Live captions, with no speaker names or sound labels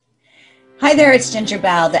Hi there, it's Ginger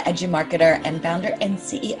Bell, the Edu Marketer and founder and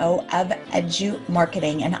CEO of Edu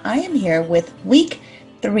Marketing. And I am here with week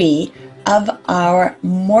 3 of our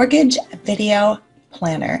mortgage video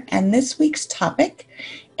planner. And this week's topic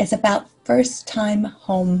is about first-time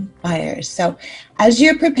home buyers. So as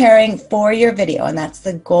you're preparing for your video, and that's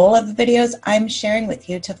the goal of the videos I'm sharing with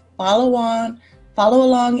you, to follow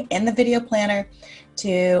along in the video planner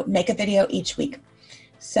to make a video each week.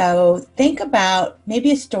 So think about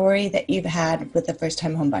maybe a story that you've had with a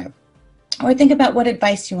first-time homebuyer, or think about what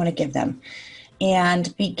advice you want to give them,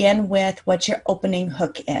 and begin with what your opening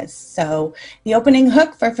hook is. So the opening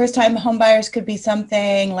hook for first-time homebuyers could be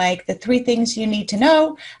something like the 3 things you need to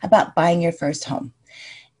know about buying your first home.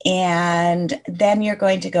 And then you're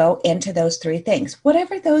going to go into those 3 things,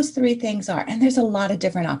 whatever those 3 things are. And there's a lot of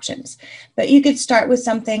different options, but you could start with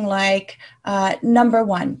something like number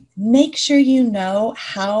 1, make sure you know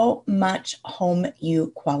how much home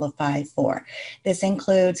you qualify for. This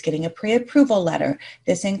includes getting a pre-approval letter.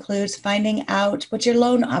 This includes finding out what your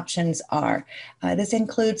loan options are. This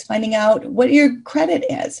includes finding out what your credit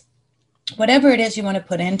is. Whatever it is you want to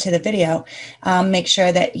put into the video, make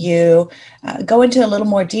sure that you go into a little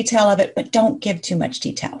more detail of it, but don't give too much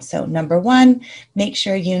detail. So number 1, make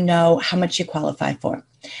sure you know how much you qualify for.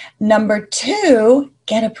 Number 2,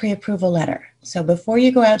 get a pre-approval letter. So before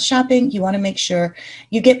you go out shopping, you want to make sure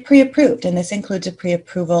you get pre-approved, and this includes a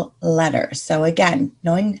pre-approval letter. So again,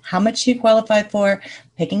 knowing how much you qualify for,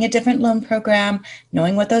 picking a different loan program,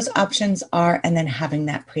 knowing what those options are, and then having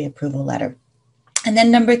that pre-approval letter. And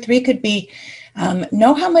then number 3 could be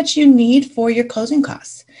know how much you need for your closing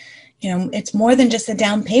costs. You know, it's more than just a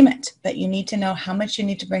down payment, but you need to know how much you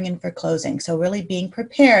need to bring in for closing. So really being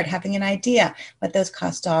prepared, having an idea what those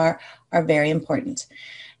costs are very important.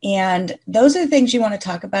 And those are the things you want to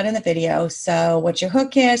talk about in the video. So what your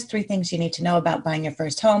hook is, 3 things you need to know about buying your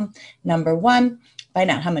first home. Number 1,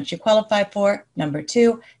 find out how much you qualify for. Number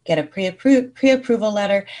 2, get a pre-approval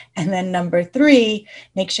letter. And then number 3,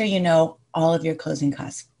 make sure you know all of your closing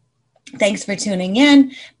costs. Thanks for tuning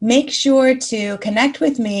in. Make sure to connect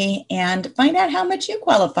with me and find out how much you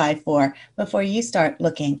qualify for before you start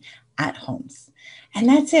looking at homes. And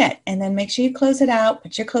that's it. And then make sure you close it out,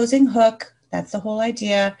 put your closing hook. That's the whole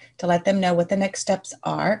idea, to let them know what the next steps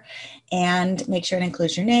are, and make sure it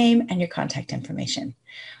includes your name and your contact information.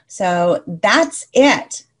 So that's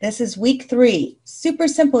it. This is week 3. Super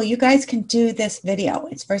simple. You guys can do this video.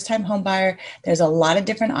 It's first time home buyer. There's a lot of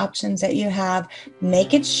different options that you have.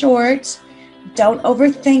 Make it short. Don't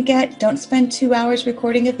overthink it. Don't spend 2 hours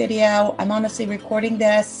recording a video. I'm honestly recording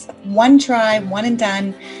this one try, one and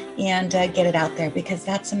done, and get it out there, because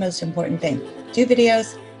that's the most important thing. Do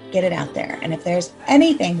videos, get it out there. And if there's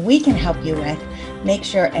anything we can help you with, make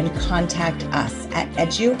sure and contact us at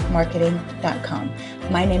edumarketing.com.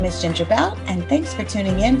 My name is Ginger Bell, and thanks for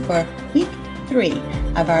tuning in for week 3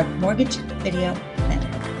 of our mortgage video